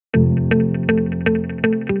Okay,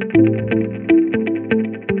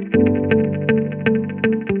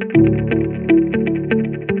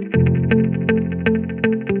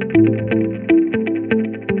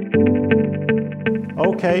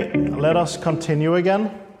 let us continue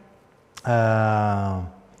again.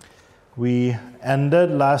 We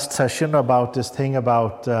ended last session about this thing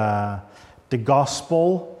about the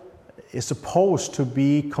gospel is supposed to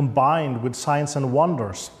be combined with signs and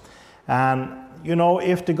wonders. And, you know,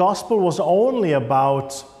 if the gospel was only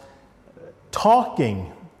about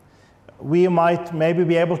talking, we might maybe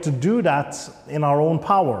be able to do that in our own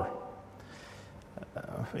power.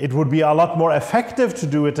 It would be a lot more effective to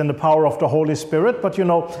do it in the power of the Holy Spirit, but you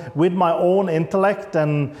know, with my own intellect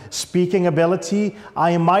and speaking ability,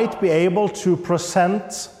 I might be able to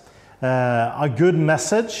present a good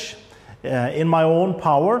message in my own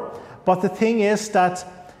power. But the thing is that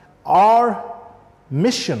our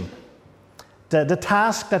mission, the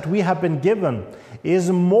task that we have been given, is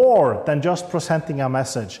more than just presenting a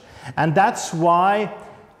message. And that's why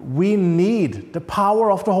we need the power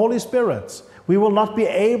of the Holy Spirit. We will not be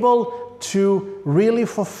able to really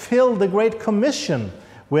fulfill the Great Commission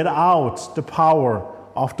without the power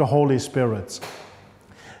of the Holy Spirit.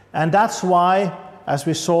 And that's why, as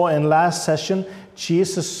we saw in last session,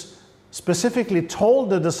 Jesus specifically told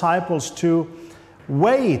the disciples to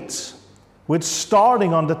wait with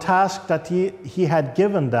starting on the task that he had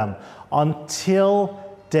given them until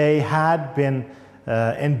they had been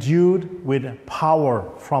endued with power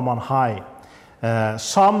from on high.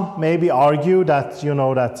 Some maybe argue that, you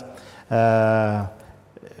know, that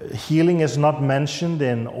healing is not mentioned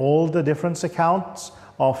in all the different accounts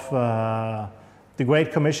of the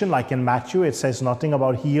Great Commission. Like in Matthew, it says nothing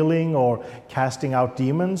about healing or casting out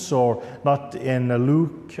demons, or not in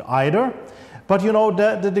Luke either. But you know,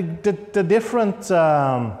 the different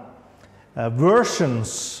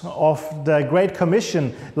versions of the Great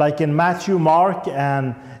Commission, like in Matthew, Mark,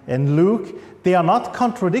 and in Luke, they are not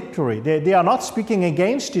contradictory. They are not speaking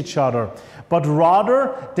against each other, but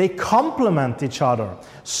rather they complement each other.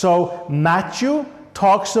 So Matthew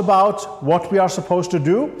talks about what we are supposed to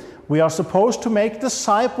do. We are supposed to make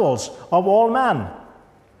disciples of all men.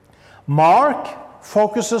 Mark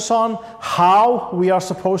focuses on how we are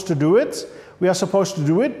supposed to do it. We are supposed to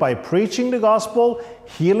do it by preaching the gospel,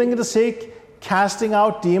 healing the sick, casting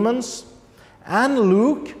out demons. And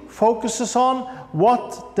Luke focuses on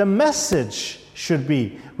what the message should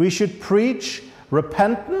be. We should preach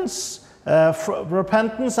repentance and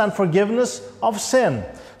forgiveness of sin.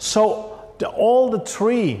 So all the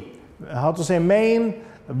three, main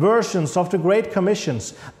versions of the Great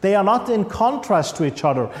Commissions, they are not in contrast to each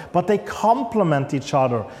other, but they complement each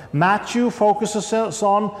other. Matthew focuses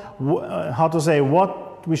on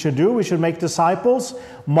what we should do. We should make disciples.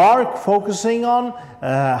 Mark focusing on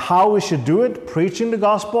how we should do it, preaching the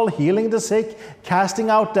gospel, healing the sick, casting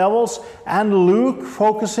out devils. And Luke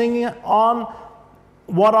focusing on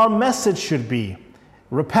what our message should be.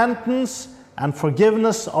 Repentance and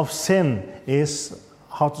forgiveness of sin is,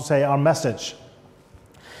 our message.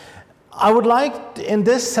 I would like in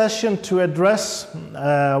this session to address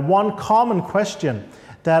one common question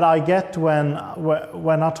that I get when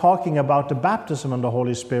I'm talking about the baptism in the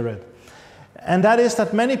Holy Spirit. And that is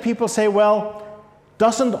that many people say, well,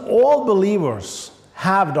 doesn't all believers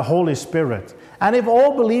have the Holy Spirit? And if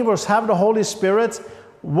all believers have the Holy Spirit,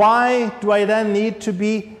 why do I then need to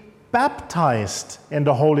be baptized in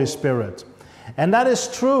the Holy Spirit? And that is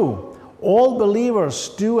true. All believers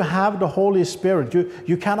do have the Holy Spirit.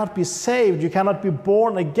 You cannot be saved, you cannot be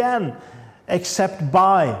born again except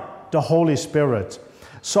by the Holy Spirit.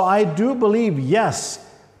 So I do believe, yes,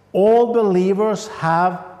 all believers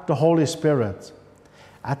have the Holy Spirit.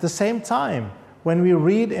 At the same time, when we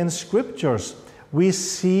read in Scriptures, we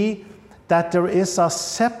see that there is a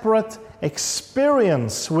separate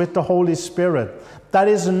experience with the Holy Spirit that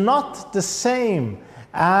is not the same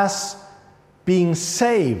as being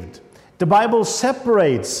saved. The Bible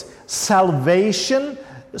separates salvation,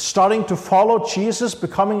 starting to follow Jesus,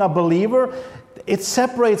 becoming a believer. It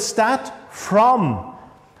separates that from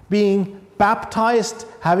being baptized,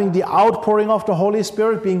 having the outpouring of the Holy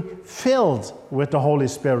Spirit, being filled with the Holy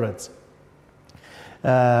Spirit.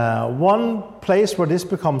 One place where this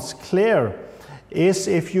becomes clear is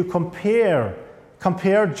if you compare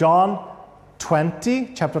John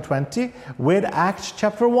 20, chapter 20, with Acts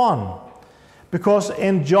chapter 1. Because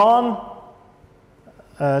in John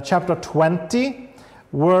chapter 20,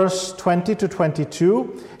 verse 20 to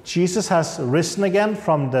 22, Jesus has risen again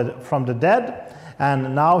from the dead,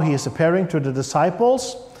 and now he is appearing to the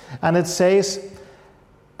disciples. And it says,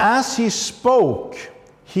 as he spoke,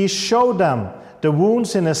 he showed them the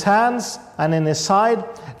wounds in his hands and in his side,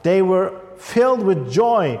 they were filled with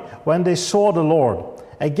joy when they saw the Lord.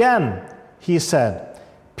 Again, he said,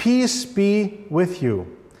 "Peace be with you.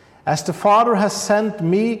 As the Father has sent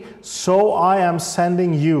me, so I am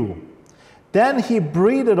sending you." Then he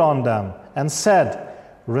breathed on them and said,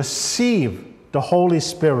 "Receive the Holy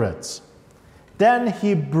Spirit." Then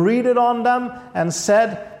he breathed on them and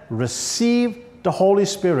said, "Receive the Holy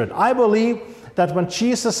Spirit." I believe that when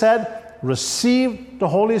Jesus said, "Receive the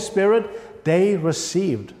Holy Spirit," they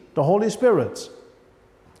received the Holy Spirit.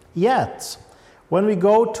 Yet, when we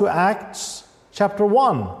go to Acts chapter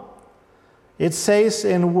 1, it says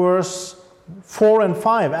in verse 4 and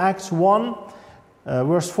 5, Acts 1,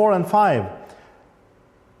 verse 4 and 5,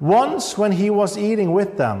 "Once when he was eating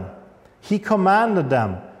with them, he commanded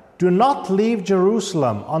them, 'Do not leave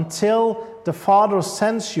Jerusalem until the Father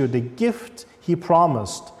sends you the gift he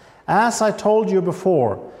promised. As I told you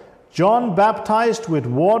before, John baptized with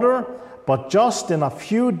water, but just in a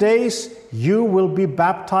few days you will be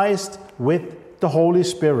baptized with the Holy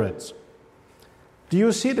Spirit.'" Do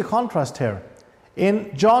you see the contrast here?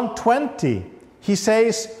 In John 20, he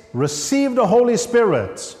says, "Receive the Holy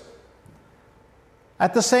Spirit."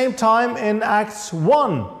 At the same time, in Acts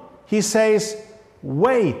 1, he says,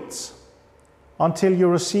 "Wait until you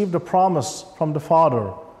receive the promise from the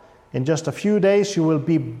Father. In just a few days, you will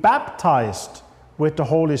be baptized with the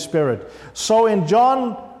Holy Spirit." So in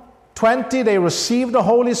John 20, they receive the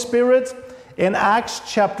Holy Spirit. In Acts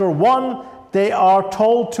chapter 1, they are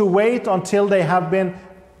told to wait until they have been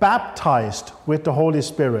baptized with the Holy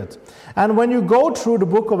Spirit. And when you go through the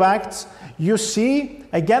book of Acts, you see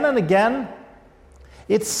again and again,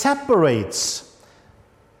 it separates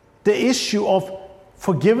the issue of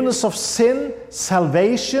forgiveness of sin,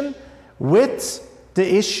 salvation, with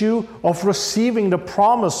the issue of receiving the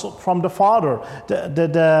promise from the Father,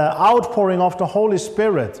 the outpouring of the Holy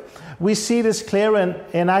Spirit. We see this clear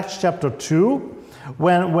in Acts chapter 2,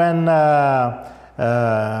 when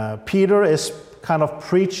Peter is kind of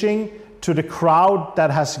preaching to the crowd that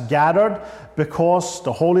has gathered because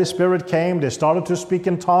the Holy Spirit came. They started to speak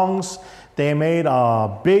in tongues. They made a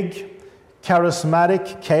big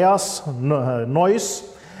charismatic chaos noise.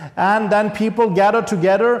 And then people gathered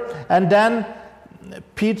together, and then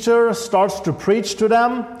Peter starts to preach to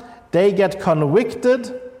them. They get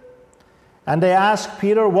convicted, and they ask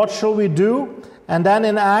Peter, "What shall we do?" And then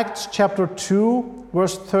in Acts chapter 2,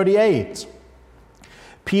 verse 38,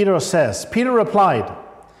 Peter replied,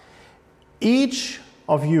 "Each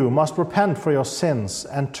of you must repent for your sins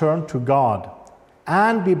and turn to God,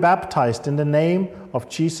 and be baptized in the name of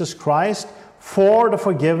Jesus Christ for the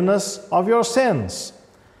forgiveness of your sins.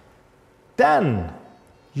 Then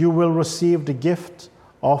you will receive the gift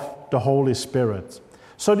of the Holy Spirit."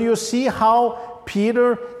 So do you see how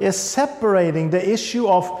Peter is separating the issue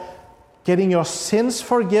of getting your sins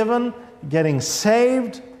forgiven, getting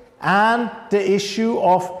saved, and the issue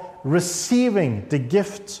of receiving the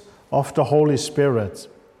gift of the Holy Spirit?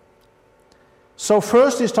 So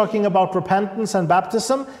first he's talking about repentance and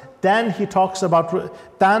baptism. Then he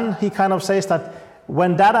kind of says that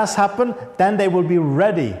when that has happened, then they will be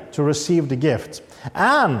ready to receive the gift.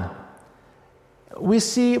 And we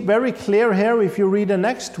see very clear here, if you read the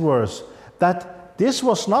next verse, that this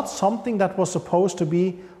was not something that was supposed to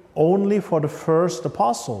be only for the first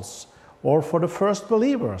apostles or for the first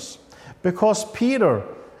believers. Because Peter,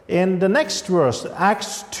 in the next verse,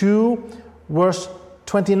 Acts 2, verse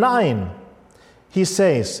 29, he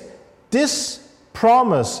says, "This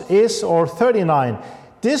promise is," or 39,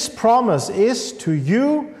 "This promise is to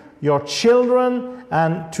you, your children,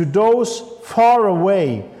 and to those far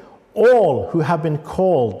away, all who have been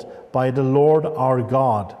called by the Lord our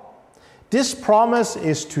God." This promise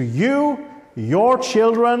is to you, your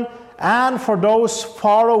children, and for those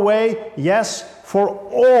far away, yes, for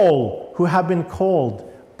all who have been called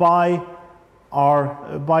by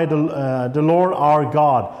the Lord our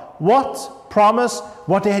God. What promise?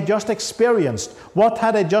 What they had just experienced. What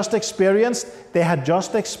had they just experienced? They had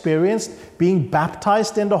just experienced being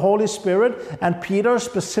baptized in the Holy Spirit, and Peter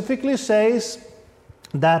specifically says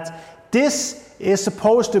that this is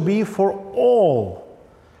supposed to be for all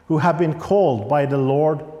who have been called by the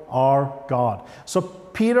Lord our God. So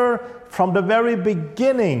Peter, from the very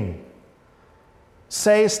beginning,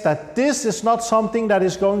 says that this is not something that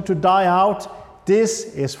is going to die out. This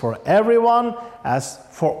is for everyone, as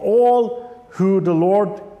for all who the Lord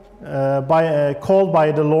called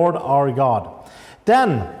by the Lord our God.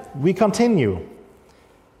 Then we continue.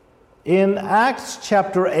 In Acts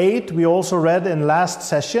chapter 8, we also read in last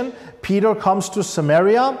session, Peter comes to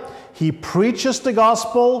Samaria. He preaches the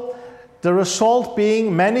gospel. The result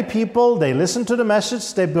being many people, they listened to the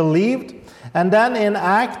message, they believed. And then in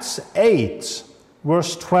Acts 8,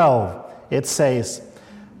 verse 12, it says,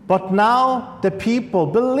 "But now the people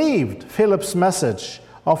believed Philip's message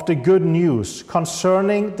of the good news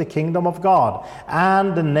concerning the kingdom of God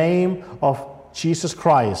and the name of Jesus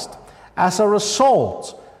Christ. As a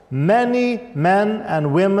result, many men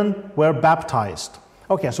and women were baptized."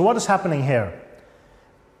 Okay, so what is happening here?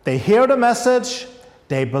 They hear the message,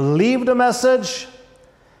 they believe the message,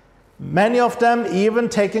 many of them even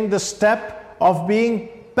taking the step of being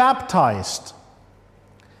baptized.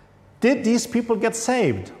 Did these people get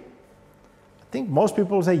saved? I think most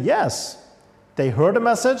people will say yes. They heard the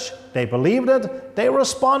message, they believed it, they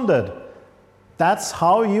responded. That's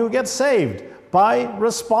how you get saved, by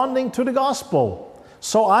responding to the gospel.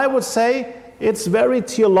 So I would say it's very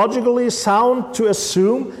theologically sound to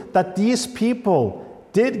assume that these people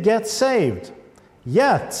did get saved.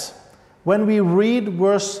 Yet, when we read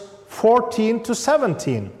verse 14 to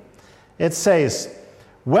 17, it says,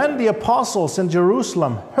 "When the apostles in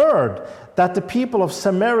Jerusalem heard that the people of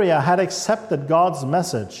Samaria had accepted God's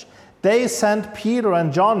message, they sent Peter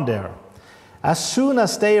and John there. As soon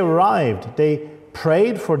as they arrived, they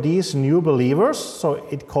prayed for these new believers," so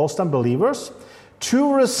it calls them believers,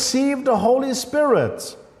 "to receive the Holy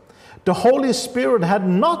Spirit. The Holy Spirit had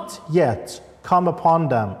not yet come upon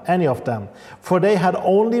them, any of them, for they had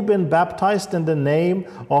only been baptized in the name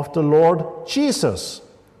of the Lord Jesus.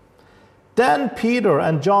 Then Peter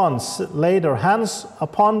and John laid their hands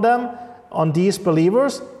upon them, on these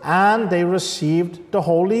believers, and they received the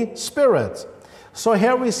Holy Spirit." So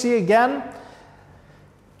here we see again,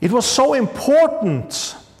 it was so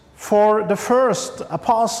important for the first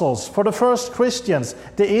apostles, for the first Christians,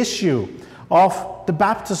 the issue of the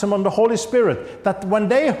baptism of the Holy Spirit, that when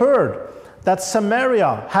they heard that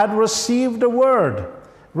Samaria had received the word,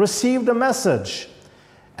 received the message,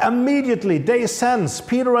 immediately they sent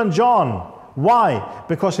Peter and John. Why?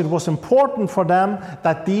 Because it was important for them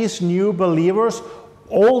that these new believers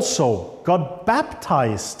also got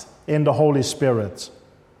baptized in the Holy Spirit.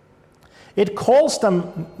 It calls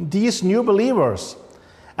them these new believers,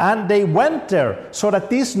 and they went there so that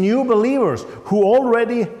these new believers who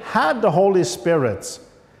already had the Holy Spirit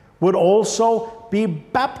would also be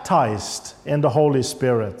baptized in the Holy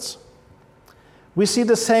Spirit. We see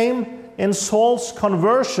the same in Saul's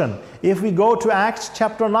conversion. If we go to Acts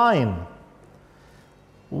chapter 9,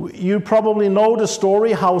 you probably know the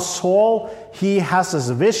story how Saul, he has this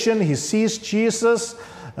vision, he sees Jesus,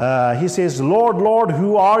 he says, "Lord, Lord,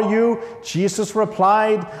 who are you?" Jesus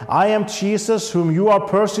replied, "I am Jesus whom you are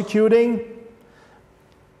persecuting."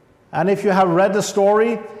 And if you have read the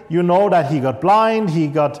story, you know that he got blind, he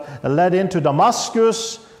got led into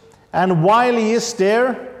Damascus, and while he is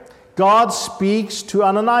there, God speaks to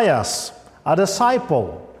Ananias, a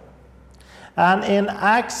disciple. And in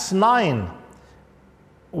Acts 9,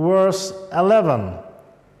 verse 11,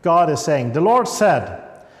 God is saying, "The Lord said,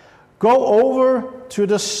 go over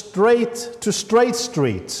to Straight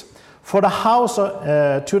Street, to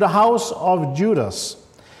the house of Judas.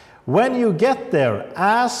 When you get there,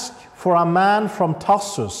 ask for a man from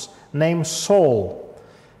Tarsus named Saul.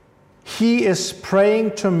 He is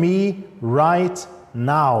praying to me right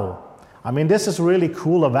now." I mean, this is really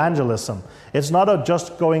cool evangelism. It's not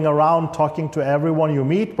just going around talking to everyone you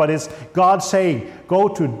meet, but it's God saying, "Go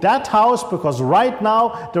to that house because right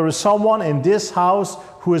now there is someone in this house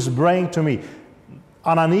who is praying to me."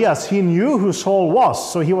 Ananias, he knew who Saul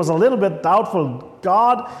was, so he was a little bit doubtful.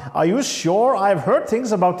 "God, are you sure? I've heard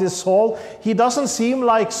things about this Saul. He doesn't seem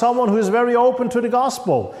like someone who is very open to the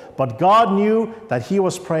gospel." But God knew that he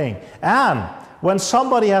was praying. And when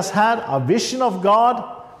somebody has had a vision of God,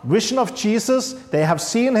 vision of Jesus, they have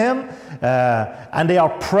seen him, and they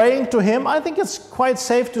are praying to him, I think it's quite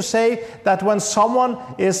safe to say that when someone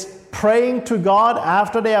is praying to God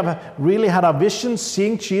after they have really had a vision,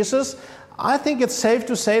 seeing Jesus, I think it's safe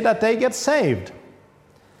to say that they get saved.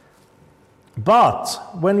 But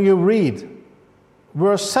when you read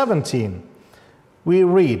verse 17, we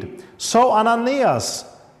read, "So Ananias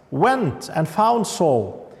went and found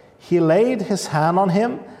Saul. He laid his hand on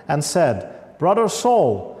him and said, 'Brother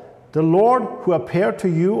Saul, the Lord who appeared to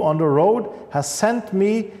you on the road has sent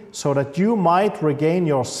me so that you might regain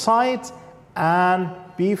your sight and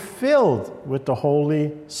be filled with the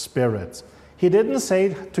Holy Spirit.'" He didn't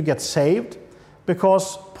say to get saved,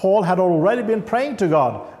 because Paul had already been praying to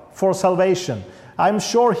God for salvation. I'm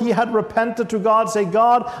sure he had repented to God, say,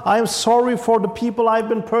 "God, I am sorry for the people I've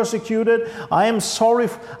been persecuted. I am sorry."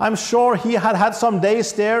 I'm sure he had had some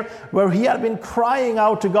days there where he had been crying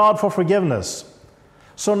out to God for forgiveness.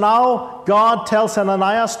 So now God tells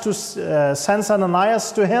Ananias to sends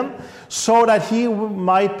Ananias to him so that he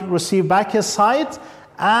might receive back his sight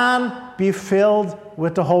and be filled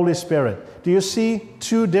with the Holy Spirit. Do you see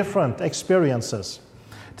two different experiences?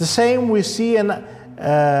 The same we see in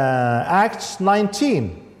Acts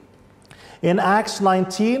 19. In Acts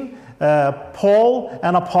 19, Paul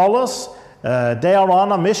and Apollos, they are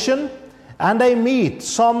on a mission, and they meet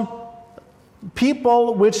some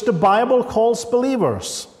people which the Bible calls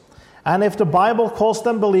believers. And if the Bible calls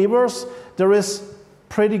them believers, there is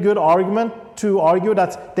pretty good argument to argue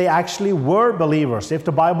that they actually were believers, if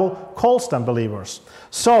the Bible calls them believers.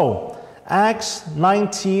 So, Acts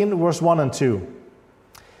 19, verse 1 and 2.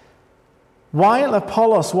 While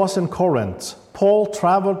Apollos was in Corinth, Paul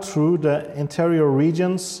traveled through the interior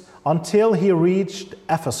regions until he reached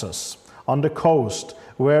Ephesus on the coast,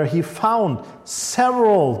 where he found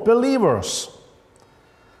several believers.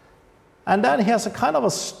 And then he has a kind of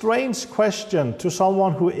a strange question to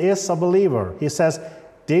someone who is a believer. He says,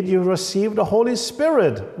 "Did you receive the Holy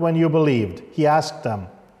Spirit when you believed?" He asked them.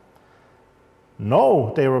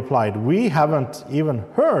 "No," they replied, "we haven't even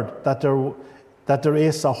heard that there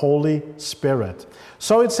is a Holy Spirit."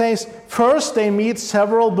 So it says, first they meet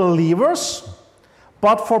several believers,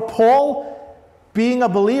 but for Paul, being a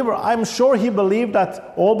believer, I'm sure he believed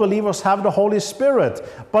that all believers have the Holy Spirit.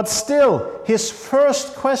 But still, his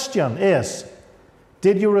first question is,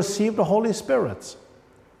 did you receive the Holy Spirit?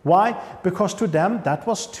 Why? Because to them, that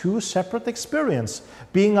was two separate experiences.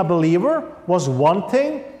 Being a believer was one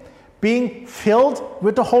thing. Being filled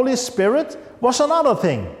with the Holy Spirit was another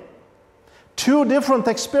thing. Two different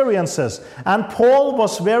experiences. And Paul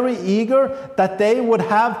was very eager that they would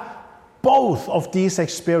have both of these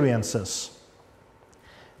experiences.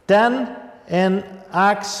 Then in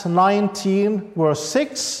Acts 19, verse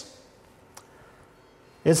 6,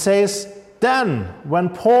 it says, "Then when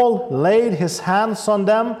Paul laid his hands on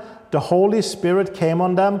them, the Holy Spirit came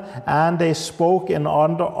on them, and they spoke in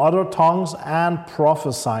other tongues and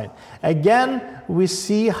prophesied." Again, we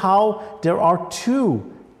see how there are two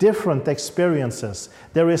different experiences.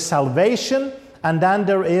 There is salvation, and then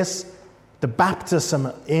there is the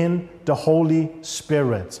baptism in the Holy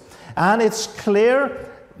Spirit. And it's clear,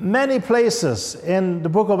 many places in the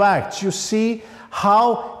book of Acts, you see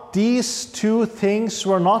how these two things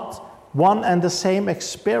were not one and the same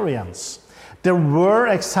experience. There were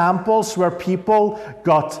examples where people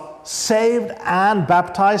got saved and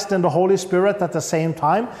baptized in the Holy Spirit at the same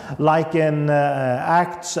time, like in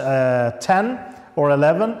Acts 10 or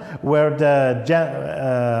 11, where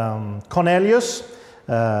Cornelius,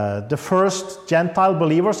 the first Gentile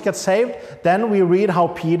believers, get saved. Then we read how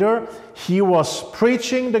Peter, he was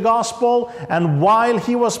preaching the gospel, and while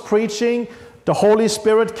he was preaching, the Holy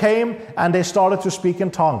Spirit came and they started to speak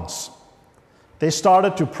in tongues. They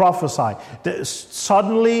started to prophesy.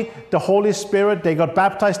 Suddenly, the Holy Spirit, they got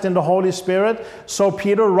baptized in the Holy Spirit. So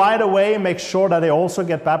Peter right away makes sure that they also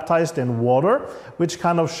get baptized in water, which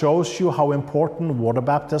kind of shows you how important water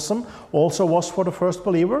baptism also was for the first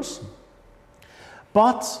believers.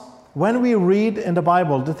 But when we read in the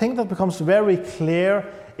Bible, the thing that becomes very clear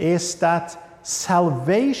is that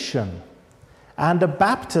salvation and the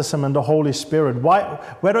baptism in the Holy Spirit,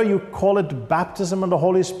 whether you call it baptism in the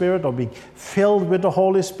Holy Spirit or being filled with the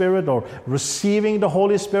Holy Spirit or receiving the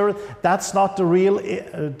Holy Spirit, that's not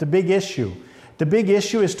the big issue. The big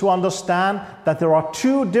issue is to understand that there are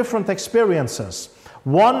two different experiences.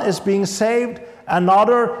 One is being saved,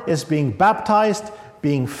 another is being baptized,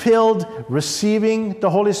 being filled, receiving the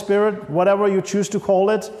Holy Spirit, whatever you choose to call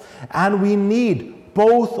it. And we need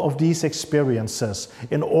both of these experiences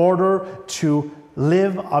in order to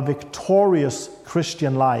live a victorious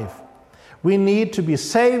Christian life. We need to be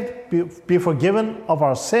saved, be forgiven of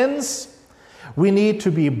our sins. We need to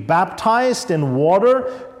be baptized in water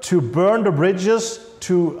to burn the bridges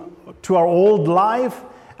to our old life.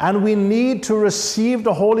 And we need to receive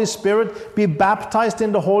the Holy Spirit, be baptized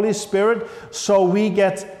in the Holy Spirit, so we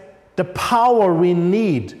get the power we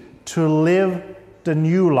need to live the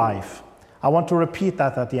new life. I want to repeat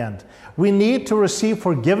that at the end. We need to receive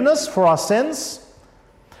forgiveness for our sins.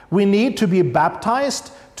 We need to be baptized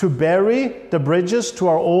to bury the bridges to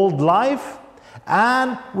our old life.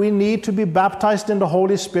 And we need to be baptized in the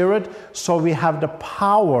Holy Spirit so we have the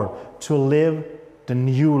power to live the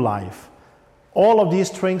new life. All of these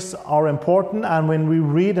things are important, and when we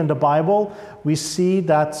read in the Bible, we see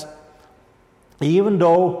that even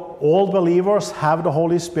though all believers have the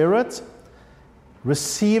Holy Spirit,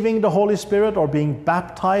 receiving the Holy Spirit or being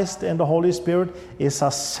baptized in the Holy Spirit is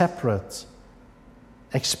a separate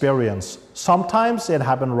experience. Sometimes it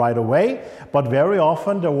happened right away, but very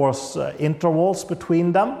often there was intervals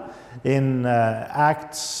between them. In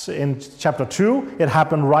Acts, in chapter 2, it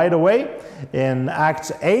happened right away. In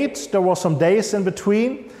Acts 8, there were some days in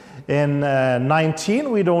between. In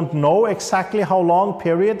 19, we don't know exactly how long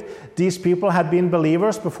period these people had been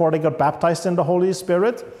believers before they got baptized in the Holy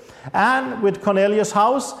Spirit. And with Cornelius'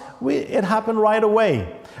 house, it happened right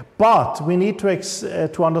away. But we need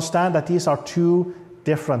to understand that these are two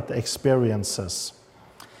different experiences.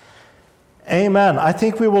 Amen. I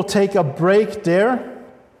think we will take a break there.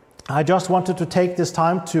 I just wanted to take this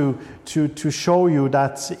time to show you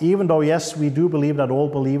that even though, yes, we do believe that all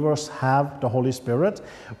believers have the Holy Spirit,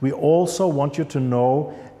 we also want you to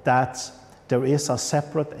know that there is a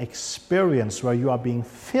separate experience where you are being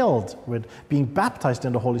filled with, being baptized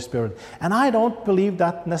in the Holy Spirit. And I don't believe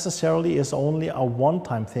that necessarily is only a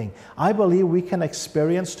one-time thing. I believe we can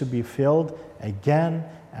experience to be filled again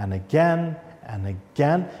and again and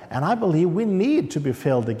again. And I believe we need to be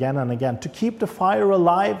filled again and again to keep the fire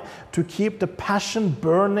alive, to keep the passion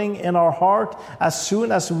burning in our heart. As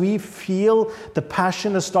soon as we feel the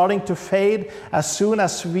passion is starting to fade, as soon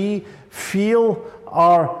as we feel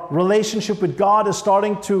our relationship with God is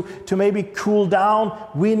starting to maybe cool down,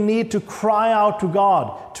 we need to cry out to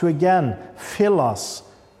God to again fill us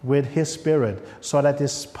with His Spirit, so that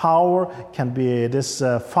this power can be, this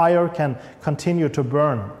fire can continue to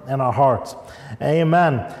burn in our hearts.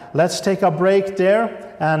 Amen. Let's take a break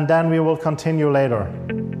there, and then we will continue later.